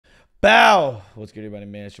Bow. What's good, everybody,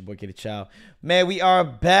 man? It's your boy, Kitty Chao. Man, we are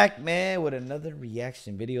back, man, with another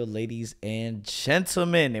reaction video, ladies and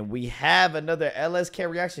gentlemen. And we have another LSK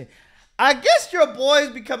reaction. I guess your boy is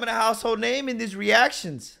becoming a household name in these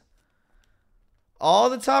reactions. All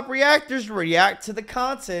the top reactors react to the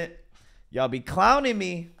content. Y'all be clowning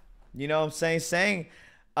me. You know what I'm saying?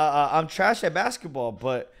 I'm trash at basketball,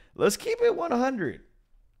 but let's keep it 100.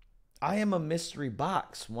 I am a mystery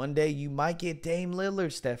box. One day you might get Dame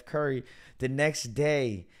Lillard, Steph Curry. The next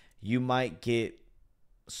day you might get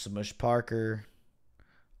Smush Parker,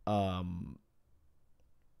 RJ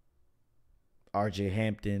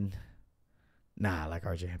Hampton. Nah, I like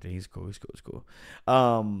RJ Hampton. He's cool. He's cool.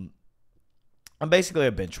 I'm basically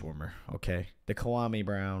a bench warmer. Okay, the Kwame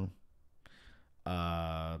Brown.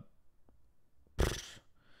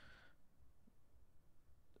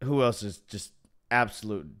 Who else is just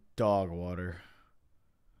absolute dog water?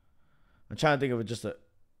 I'm trying to think of it, just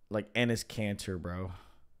like Ennis Cantor, bro.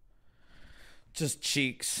 Just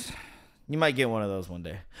cheeks. You might get one of those one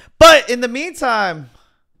day. But in the meantime,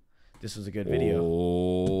 this was a good video.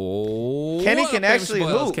 Oh, Kenny can actually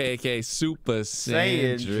hoop. KK Super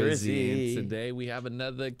Saiyan Drizzy. And today we have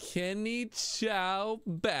another Kenny Chao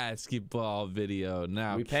basketball video.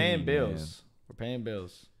 Now we paying bills. Man. We're paying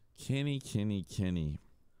bills. Kenny.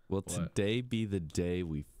 Will today be the day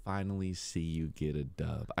we finally see you get a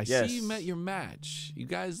dub? I Yes. see you met your match. You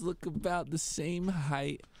guys look about the same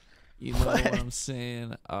height. You know what I'm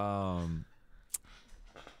saying? I'm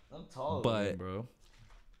taller than him, bro.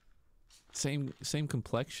 Same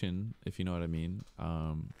complexion, if you know what I mean.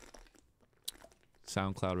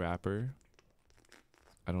 SoundCloud rapper.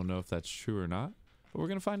 I don't know if that's true or not, but we're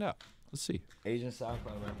gonna find out. Let's see. Asian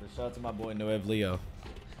SoundCloud rapper. Shout out to my boy Noev Leo.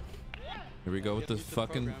 Here we go with the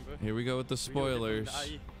fucking. Here we go with the spoilers.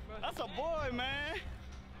 That's a boy, man.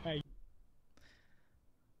 Hey.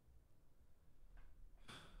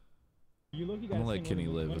 I'm gonna let Kenny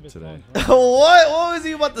live with today. What was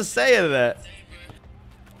he about to say to that?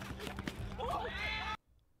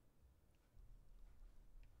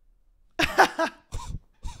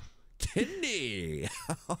 Kenny.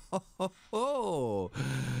 Oh,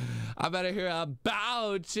 I better hear a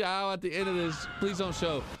bow Chao at the end of this. Please don't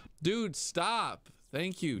show. Dude, stop.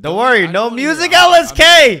 Thank you. Don't worry. No music,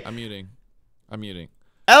 LSK. I'm muting.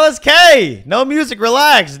 LSK. No music.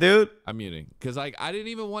 Relax, dude. I'm muting. Because, like, I didn't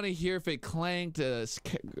even want to hear if it clanked a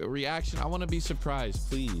reaction. I want to be surprised.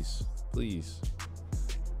 Please.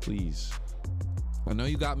 I know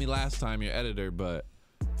you got me last time, your editor, but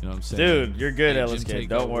you know what I'm saying? Dude, you're good, hey, LSK.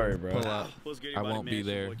 Don't worry, bro. Pull up. I won't be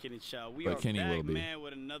there, but Kenny will be.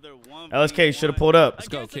 LSK, you should have pulled up. Let's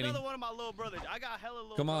go, Kenny. Another one of my little brothers. I got hella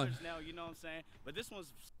little Come on. brothers now, you know what I'm saying? But this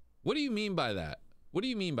one's... What do you mean by that? What do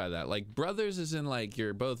you mean by that? Like, brothers is in, like,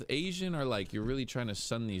 you're both Asian, or, like, you're really trying to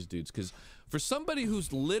sun these dudes? Because for somebody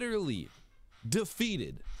who's literally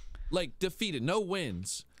defeated, no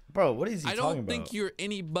wins. Bro, what is he I talking about? don't think you're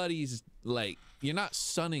anybody's, like, you're not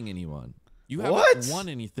sunning anyone. You haven't What? won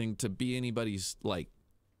anything to be anybody's, like,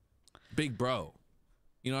 big bro.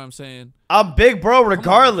 You know what I'm saying? I'm big bro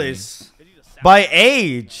regardless. By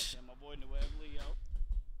age.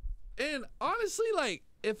 And honestly, like,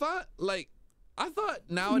 I thought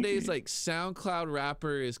nowadays, like, SoundCloud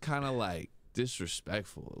rapper is kind of, like,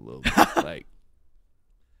 disrespectful a little bit. Like,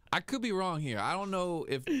 I could be wrong here. I don't know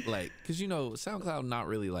if, like, because, you know, SoundCloud not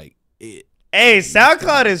really, like, it. Hey,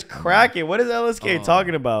 SoundCloud is cracking. What is LSK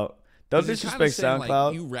talking about? Don't disrespect SoundCloud.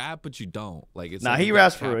 Like, you rap, but you don't. Like, it's nah, like he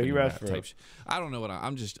raps for real. He raps for real. I don't know what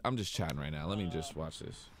I'm just chatting right now. Let me just watch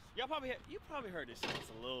this. You probably heard this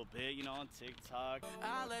a little bit, you know, on TikTok.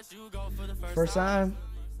 First time?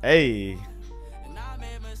 Hey.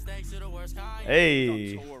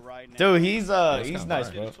 Hey. Dude, he's nice,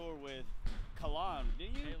 bro. Tour with Kalan.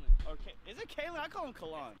 Didn't you? Or is it Kalen? I call him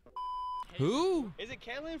Kalan. Who? Is it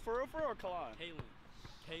Kalen for real or Kalan?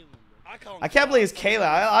 Kalen. I can't believe it's Kayla.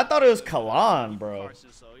 I thought it was Kalan, bro.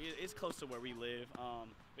 So it's close to where we live.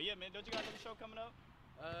 But yeah, man, don't you guys have a show coming up?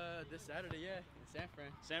 This Saturday, yeah, in San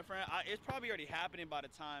Fran. San Fran? It's probably already happening by the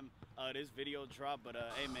time this video dropped. But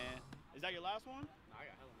hey, man, is that your last one? No, I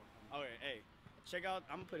got hella more. Okay, hey, check out.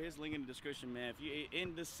 I'm gonna put his link in the description, man. If you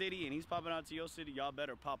in the city and he's popping out to your city, y'all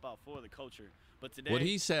better pop out for the culture. But today, what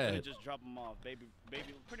he said, I'm gonna just drop him off, baby,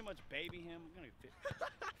 pretty much baby him. I'm gonna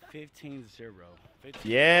 15-0.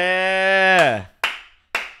 Yeah.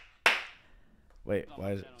 Wait,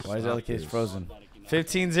 why is LK's frozen?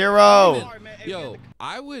 15-0. Yo,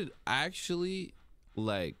 I would actually,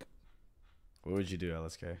 like, what would you do,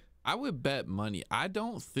 LSK? I would bet money. I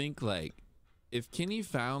don't think, like, if Kenny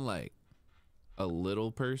found, like, a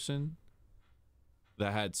little person,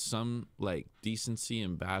 that had some like decency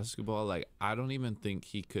in basketball, like I don't even think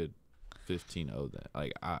he could 15-0 that.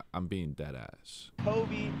 Like I'm being dead ass.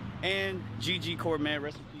 Kobe and GG Court, man.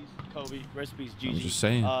 Rest in peace, Kobe. Rest in peace, GG. I'm just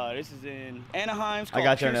saying. This is in Anaheim. I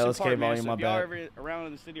got you on Pearson LSK Park, man. volume, So my if y'all bad. ever around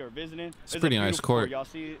in the city or visiting, It's a pretty nice beautiful court. Y'all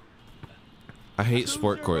see it? I hate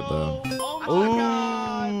sport court though. Oh my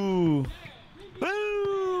God. Ooh.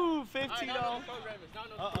 Boo! 15 though.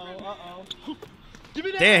 Uh-oh. Give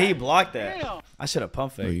me that. Damn, he blocked that. Damn. I should have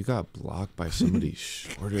pump Bro, faked. you got blocked by somebody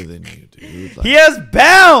shorter than you, dude. Like, He has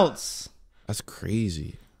bounce. that's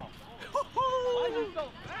crazy.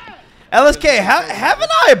 LSK, haven't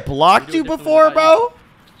I blocked you before, bro?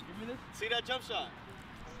 See that jump shot?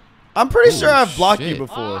 I'm pretty sure Holy I've blocked you shit.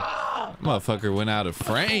 before. Motherfucker went out of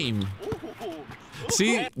frame.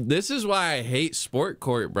 See, this is why I hate sport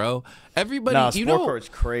court, bro. Everybody, Nah, you sport know, court's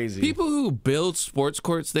crazy. people who build sports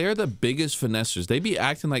courts, they are the biggest finessers. They be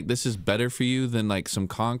acting like this is better for you than like some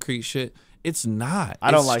concrete shit. It's not. I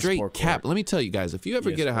don't It's like straight sport court. cap. Let me tell you guys, if you ever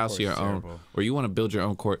Yeah, get a sport house of court your is own terrible. or you want to build your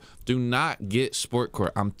own court, do not get sport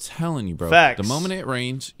court. I'm telling you, bro. Facts. The moment it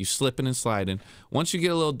rains, you slipping and sliding. Once you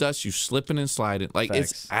get a little dust, you slipping and sliding. Like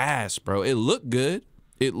Facts. it's ass, bro. It looked good.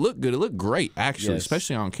 It looked good. It looked great, actually, Yes.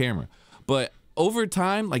 especially on camera. But over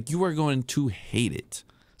time, like you are going to hate it.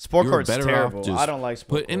 Sport You were court's better off terrible. just I don't like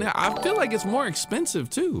sport And court. I feel like it's more expensive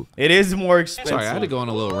too. It is more expensive. Sorry, I had to go on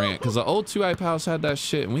a little rant because the old 2-Ipe house had that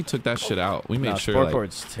shit, and we took that shit out. We made Nah, sure sport like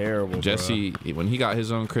court's terrible, bro. Jesse, when he got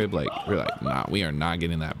his own crib, like we're like, nah, we are not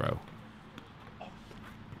getting that, bro.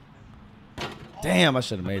 Damn, I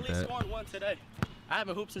should have I made really that. scored one today. I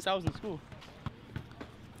haven't hooped since I was in school.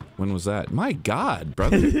 When was that? My God,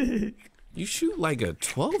 brother, you shoot like a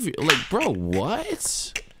 12-year, like, bro,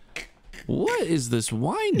 what? What is this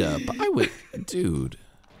wind up? I would, dude.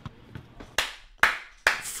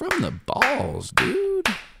 From the balls, dude.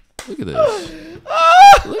 Look at this.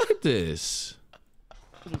 Look at this.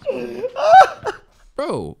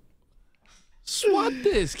 Bro. Swat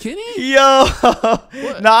this, Kenny. Yo, nah,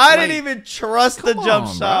 I didn't Like, even trust the come jump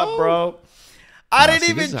on, shot, bro. bro. I Nah, didn't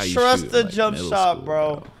see, this even is how you trust shoot the in, like, jump middle shot, school,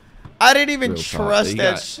 bro. I didn't even Real talk. trust You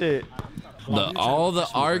that got- shit. All the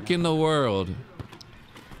arc in the world.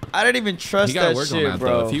 I didn't even trust You gotta that work shit, on that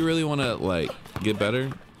bro. though. If you really want to like get better,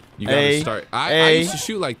 you gotta Hey, start. I hey. used to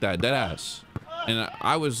shoot like that, dead ass, and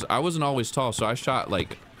I wasn't always tall, so I shot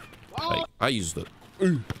like I used the.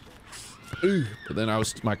 But then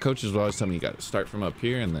my coaches would always tell me you got to start from up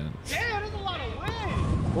here and then. Damn, there's a lot of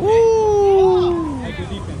wind. Ooh. Hey, good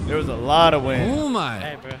defense. There was a lot of wind. Oh my!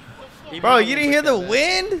 Hey, bro. Bro, you didn't hear the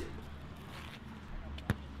wind?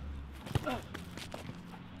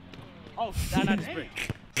 Oh, not the spring.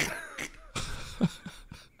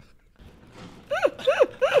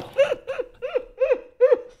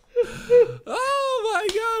 Oh my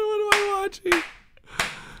God! What am I watching?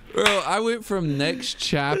 Bro, I went from next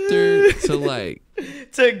chapter to like.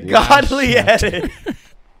 To godly edit.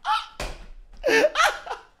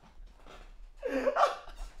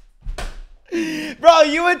 Bro,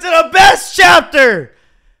 you went to the best chapter.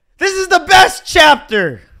 This is the best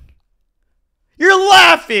chapter. You're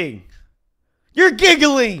laughing. You're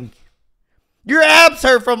giggling. Your abs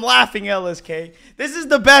hurt from laughing, LSK. This is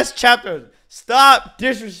the best chapter. Stop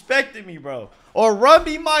disrespecting me, bro. Or run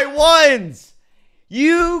me my ones.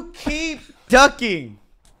 You keep ducking.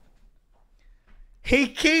 He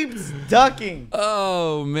keeps ducking.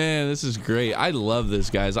 Oh man, this is great. I love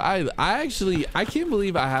this, guys. I can't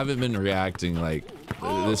believe I haven't been reacting like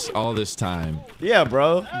this all this time. Yeah,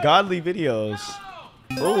 bro. Godly videos.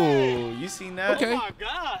 Oh, you seen that? Okay. Oh my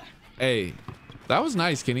God. Hey, that was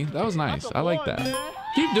nice, Kenny. That was nice. That's a I like boy, that. man.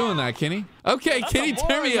 Keep doing that, Kenny. Okay, That's Kenny, a boy,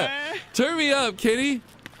 turn me up. man. Turn me up, Kenny.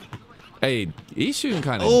 Hey, he's shooting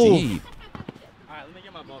kind of Oof. deep. All right, let me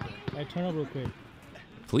get my ball back. Hey, turn up real quick.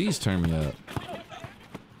 Please turn me up.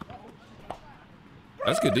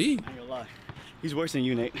 That's good D. I ain't gonna lie. He's worse than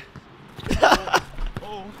you, Nate.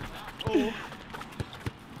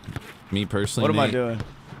 Me personally. What am I Nate. doing?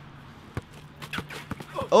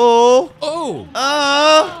 Oh. Oh.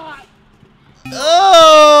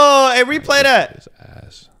 Oh. Hey, replay that. His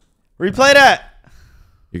ass. Replay that.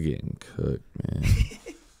 You're getting cooked, man.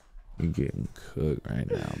 You're getting cooked right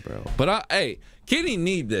now, bro. But hey, Kenny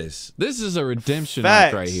need this. This is a redemption arc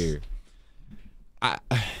Facts. right here.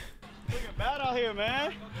 Looking bad out here,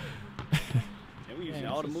 man. Yeah, we using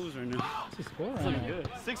all the moves right now. What's the score right Looking now? good.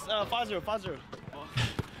 5-0, 5-0.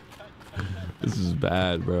 This is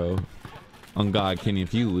bad, bro. On God, Kenny,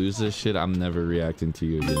 if you lose this shit, I'm never reacting to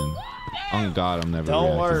you again. On God, I'm never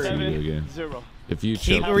Don't reacting worry. to you again. 7-0. If you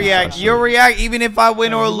Keep choke, react. You'll react even if I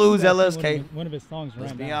win or lose, LSK. One of his songs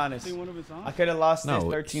Let's right be now. honest. Sing one of his songs? I could have lost this No,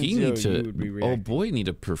 13-0. he need You would be to. Oh reacting. boy, need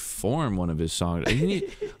to perform one of his songs. He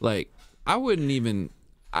need, like, I wouldn't even.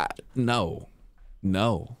 No.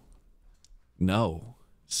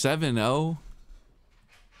 7-0.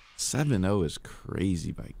 7-0 is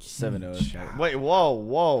crazy by Kenny 7-0. Chao. Wait, whoa.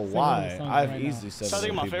 Why? songs I've right easily now. said. So I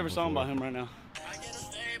think my favorite song by him right now.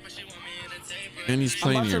 And he's I'm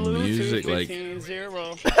playing about your to lose music to like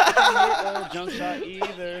 15-0. I can't hit a jump shot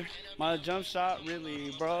either. My jump shot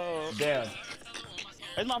really broke. Damn.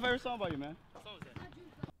 It's my favorite song by you, man.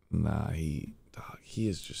 nah. He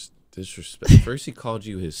is just disrespectful. First he called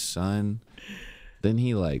you his son, then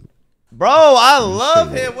he like. Bro, I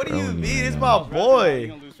love shit him. What do you throwing you mean? right It's now. my boy. You're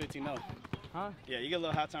gonna lose 15-0. Huh? Yeah, you get a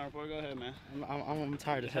little halftime report. Go ahead, man. I'm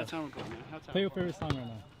tired of that. Halftime report, man. Halftime Play your report. favorite song right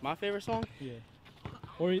now. My favorite song? Yeah.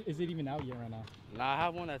 Or is it even out yet right now? Nah, I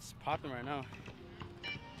have one that's popping right now.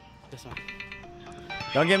 This one.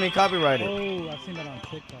 Don't get me copyrighted. Oh, I've seen that on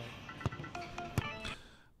TikTok.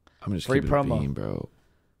 I'm just Free keep it promo. being, bro.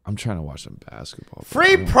 I'm trying to watch some basketball. bro.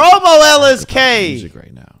 Free I don't promo, like the music LSK.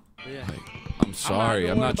 right now. Yeah. Like, I'm sorry.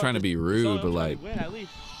 I'm not trying to be rude, but like. Win at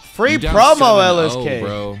least. Free you down promo, 7-0, LSK.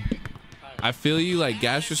 bro. I feel you. Like,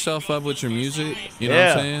 gas yourself up with your music. You know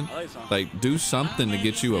Yeah. what I'm saying? Like, do something to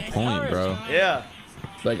get you a point, bro. Yeah.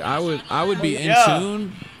 Like, I would be in Yeah.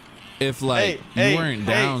 tune if like Hey, you weren't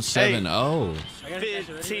down hey, 7-0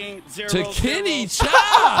 15-0. to Kenny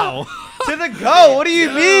Chao. To the go. What do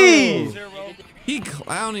you mean? He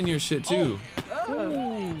clowning your shit too.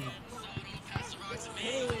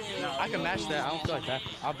 I can match that. I don't feel like that.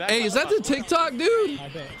 I'll back Hey, is that the TikTok dude? I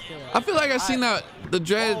bet. I feel like I seen that the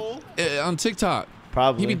dread on TikTok.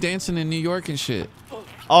 Probably. He be dancing in New York and shit.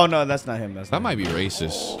 Oh no, that's not him. That's That not might him. be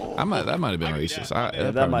racist. That might have been racist.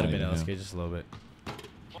 Yeah, that might have been LSK just a little bit.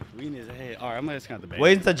 We need to hit. All right, I'm gonna just count the base.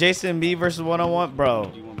 Wait until Jason B versus one-on-one, bro.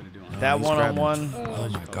 What do you want me to do on That He's one-on-one. Oh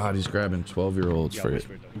my God, he's grabbing 12-year-olds for it.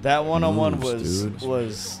 That one-on-one Moves, dude.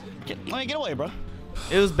 was Let me get away, bro.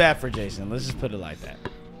 it was bad for Jason. Let's just put it like that.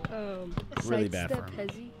 Really bad for sidestep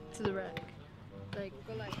Hezzy to the rack. Like,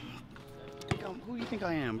 go like. Who do you think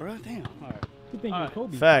I am, bro? Damn. All right. You think you're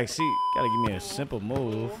Kobe? Facts. See, gotta give me a simple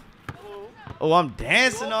move. Oh, I'm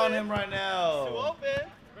dancing on him right now.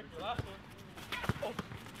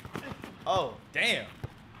 Oh, damn.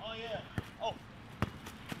 Oh yeah. Oh.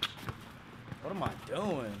 What am I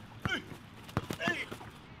doing?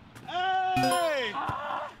 Hey.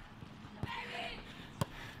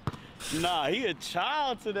 Nah, he a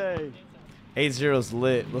child today. 8-0's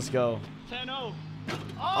lit. Let's go. 10-0.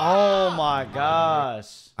 Oh my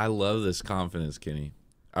gosh. I love this confidence, Kenny.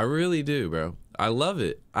 I really do, bro. I love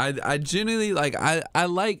it. I genuinely like. I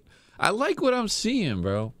like what I'm seeing,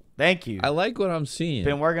 bro. Thank you. I like what I'm seeing.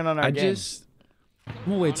 Been working on our I game. just. I'm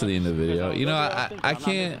gonna wait till the end of the video. You know, I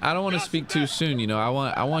can't. I don't want to speak too soon. You know,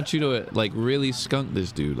 I want you to like really skunk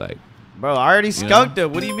this dude. Like, Bro, I already skunked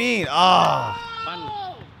him. What do you mean? Ah.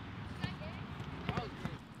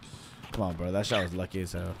 Come on, bro. That shot was lucky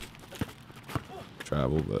as hell.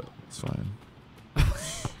 travel, but it's fine.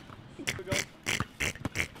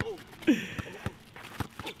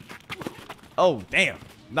 Oh, damn.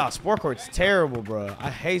 Nah, sport court's terrible, bro. I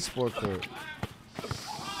hate sport court.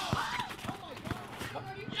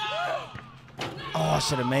 Oh, I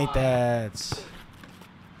should have made that.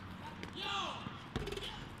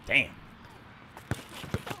 Damn.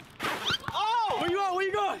 Oh, where you going? Where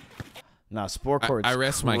you going? Nah, sport court's I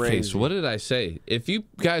rest my case. crazy. What did I say? If you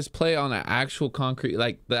guys play on an actual concrete,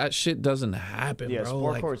 like that shit doesn't happen, Yeah, bro.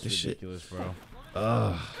 sport Like, court's this shit- ridiculous, bro.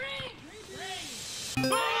 Ugh.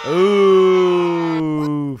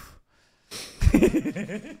 Ooh.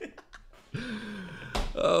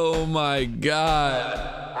 Oh my god.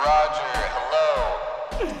 Roger,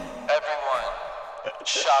 hello. Everyone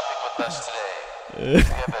shopping with us today.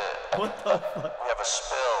 We have a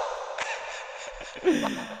spill.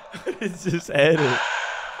 It's just added. We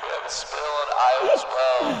have a spill in Iowa as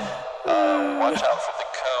well. Watch out for the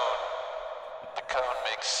cone. The cone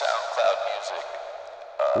makes SoundCloud music.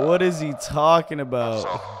 What is he talking about?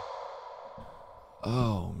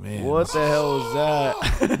 Oh man. What the hell was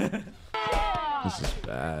that? This is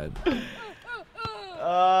bad.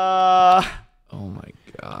 uh, Oh my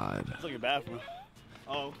god. It's looking bad for him.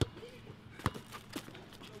 Oh.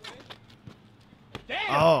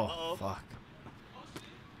 oh, fuck.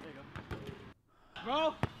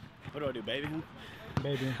 Bro. What do I do, baby?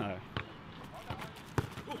 Baby. All right.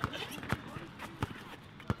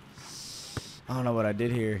 I don't know what I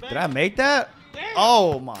did here. Did I make that?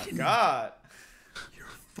 Oh my god.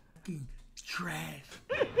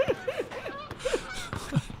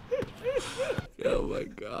 Oh my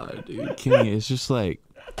god, dude. Kenny, it's just like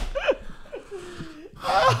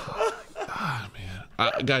God,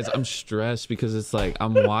 man. Guys, I'm stressed because it's like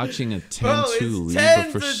I'm watching a 10-2 lead,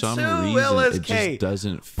 but for some reason LSK. it just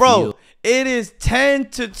doesn't feel. Bro, it is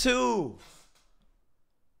 10-2.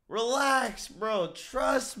 Relax, bro.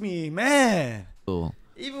 Trust me, man.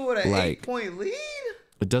 Even with an like, 8-point lead,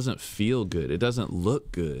 it doesn't feel good. It doesn't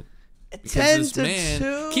look good.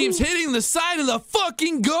 10-2 keeps hitting the side of the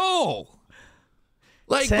fucking goal.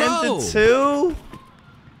 Like, 10-2.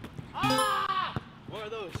 More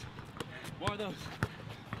of those. More of those.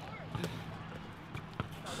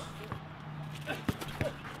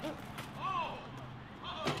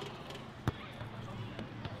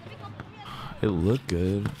 It looked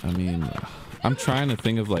good. I mean, I'm trying to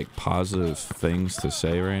think of like positive things to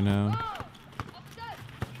say right now.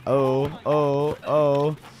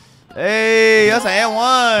 Oh. Hey, that's an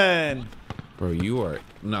and 1. Bro, you are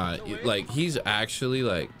not like he's actually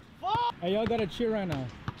like. Hey, y'all gotta cheer right now.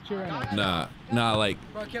 Cheer right now. Nah, like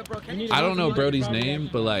Bro, I don't know Brody's name,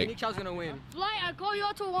 but like Chao's gonna win. Fly, I call you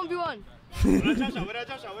out to a 1v1.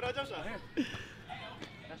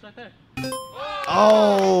 That's right there.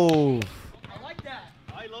 Oh. I like that.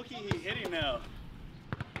 I low-key he hitting now.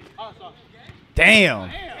 Oh, sorry. Damn.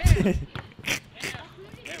 Nigga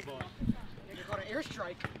got an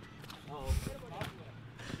airstrike.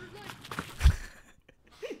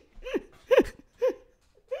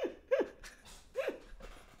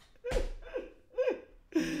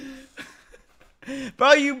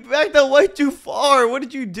 Bro, you backed up way too far. What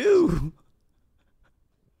did you do?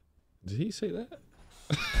 did he say that?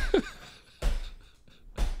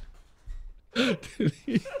 Bro,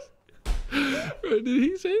 did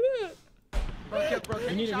he say that?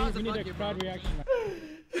 We need a crowd reaction.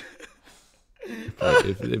 Like,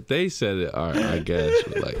 if they said it, all right, I guess.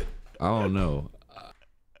 But like, I don't know.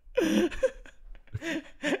 It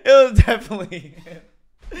was definitely.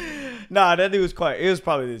 Nah, that dude was quiet. It was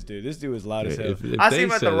probably this dude. This dude was loud as hell. If I they seen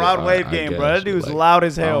him at said the it, Rod all Wave right, I game, bro. guess, That dude was but, like, loud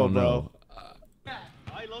as I hell, don't bro. know.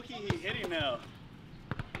 I low-key he hitting now.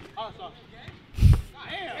 Oh, sorry.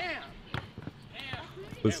 Damn.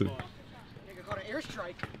 Listen. Nigga got an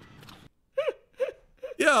airstrike.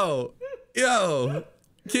 Yo,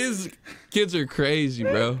 kids are crazy,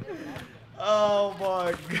 bro. Oh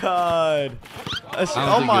my god. That's, I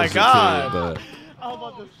don't oh think my it's a god. kid, but I'm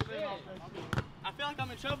about to spin off that shit. I feel like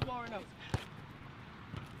I'm in trouble right now.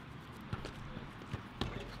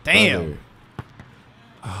 Damn. brother.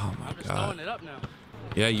 Oh my I'm just god. throwing it up now.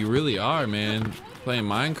 Yeah, you really are, man. Playing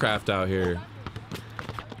Minecraft out here.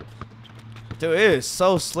 Dude, it is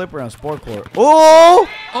so slippery on sport court. Oh!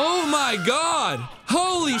 Oh my god!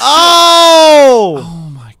 Holy shit! Oh! Oh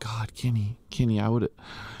my god, Kenny, I would have.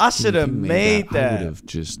 I should have made I that. would have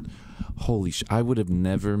just. Holy shit! I would have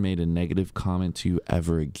never made a negative comment to you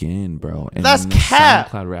ever again, bro. And That's then the cap.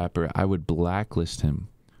 SoundCloud rapper, I would blacklist him.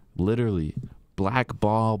 Literally,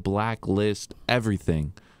 blackball, blacklist,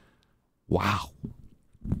 everything. Wow.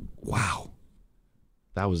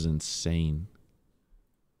 That was insane.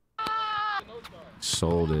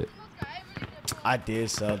 Sold it. I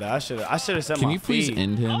did sell that. I should have said Can my you please feed.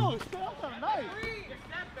 end him?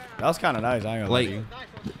 That was kind of nice. I ain't gonna lie to Like, you.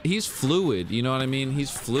 he's fluid. You know what I mean?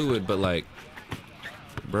 He's fluid, but like,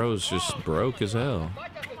 bro's just broke as hell.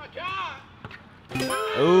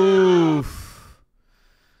 Oof.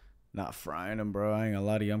 Not frying him, bro. I ain't gonna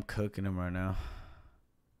lie to you. I'm cooking him right now.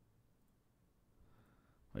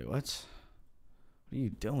 Wait, what? What are you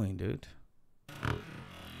doing, dude?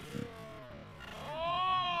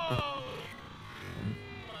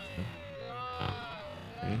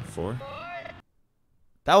 4.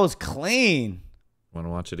 That was clean. Want to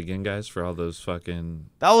watch it again, guys? For all those fucking.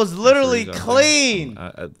 That was literally referees out clean.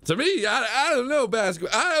 there? To me, I don't know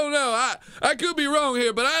basketball. I don't know. I could be wrong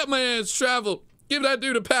here, but that man's traveled. Give that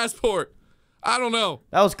dude a passport. I don't know.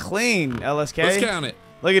 That was clean, LSK. Let's count it.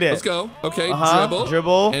 Look at it. Let's go. Okay,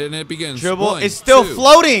 Dribble. and it begins. Dribble. 1, It's still 2,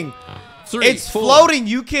 floating. 3, It's 4. floating.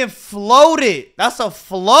 You can float it. That's a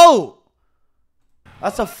float.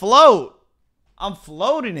 That's a float. I'm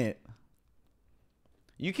floating it.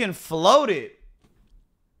 You can float it.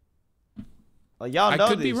 Like, y'all know I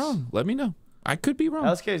could this. be wrong. Let me know. I could be wrong.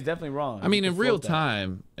 LSK is definitely wrong. I mean, You in can real float that.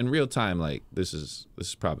 time, like this is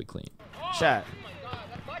probably clean. Chat.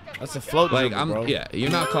 That's a float Like dribble, bro. yeah,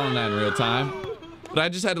 you're not calling that in real time. But I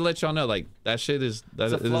just had to let y'all know, like that shit is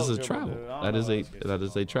It's a that float is a dribble, travel. dude. I don't That know is what a else gets that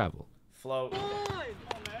is a travel. Float.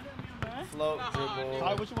 Float dribble. All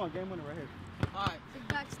right, what you want? Game winner right here. All right. Big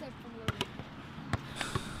back step from Lily.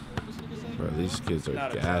 Bro, these kids are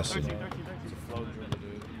Not a gassing. travel, bro. It's a float dribble,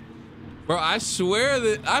 dude. Bro, I swear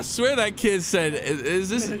that kid said, is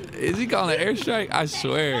he calling an airstrike? I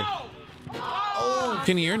swear. Oh.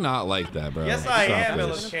 Kenny, you're not like that, bro. Yes, I am,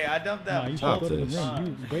 LSK. I dumped that. Nah, you Stop should go to the this.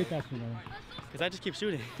 rim. You way faster than Because I just keep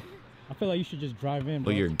shooting. I feel like you should just drive in,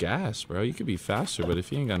 bro. Well, you're gas, bro. You could be faster, but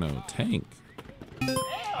if you ain't got no tank,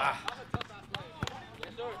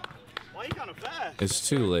 Why you kind of fast? it's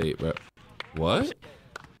too late, bro. What?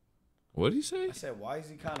 What did he say? I said, why is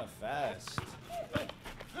he kind of fast?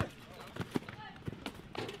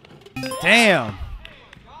 Damn.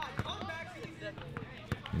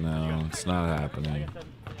 No, it's not happening.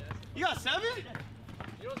 You got 7?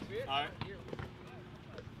 All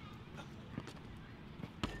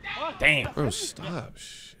right. Damn. Bro, stop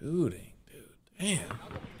shooting, dude. Damn.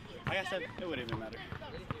 I got 7. It wouldn't even matter.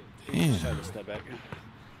 Damn. Try to step back.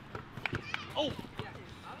 Oh!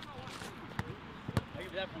 I can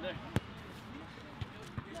do that from there.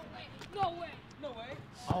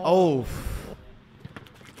 Oh.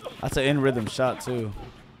 That's an in rhythm shot, too.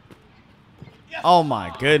 Oh,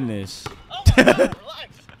 my goodness.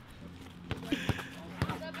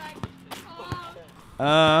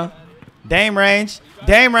 Dame range.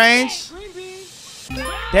 Dame range.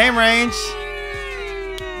 Dame range.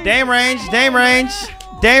 Dame range. Dame range.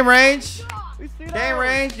 Dame range. Dame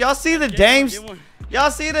range. Y'all see the Dame's?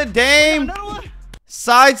 Y'all see the Dame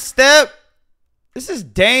sidestep? This is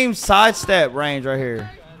Dame sidestep range right here.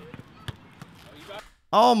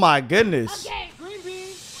 Oh my goodness.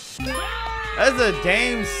 That's a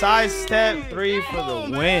Dame sidestep 3 for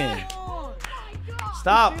the win.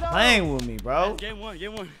 Stop playing with me, bro. Game 1,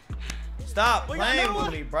 game 1. Stop playing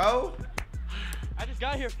with me, bro. I just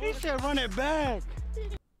got here. He said run it back.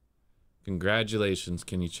 Congratulations,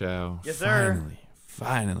 Kenny Chao. Yes, sir.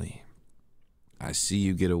 Finally. I see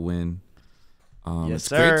you get a win. Yes, it's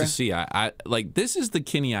sir. great to see. I like, this is the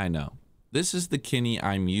Kenny I know. This is the Kenny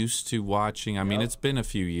I'm used to watching. I mean, it's been a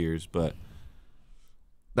few years, but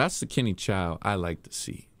that's the Kenny Chao I like to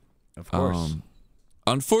see. Of course.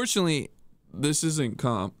 Unfortunately, this isn't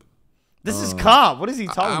comp. This is comp. What is he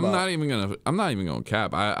talking I'm about? I'm not even gonna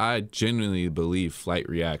cap. I genuinely believe Flight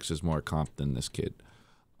Reacts is more comp than this kid.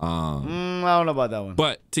 I don't know about that one.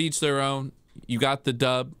 But to each their own. You got the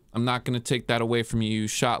dub. I'm not gonna take that away from you. You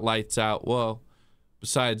shot lights out. Well,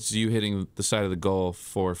 besides you hitting the side of the goal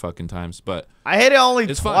 4 fucking times, but I hit it only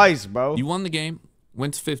it's twice, fun. bro. You won the game.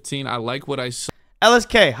 Went to 15. I like what I saw.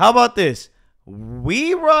 LSK, how about this?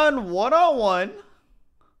 We run 1-on-1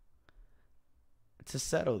 to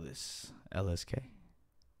settle this. LSK.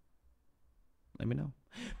 Let me know.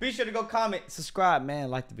 Be sure to go comment, subscribe, man.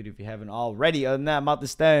 Like the video if you haven't already. Other than that, I'm out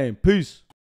this thing. Peace.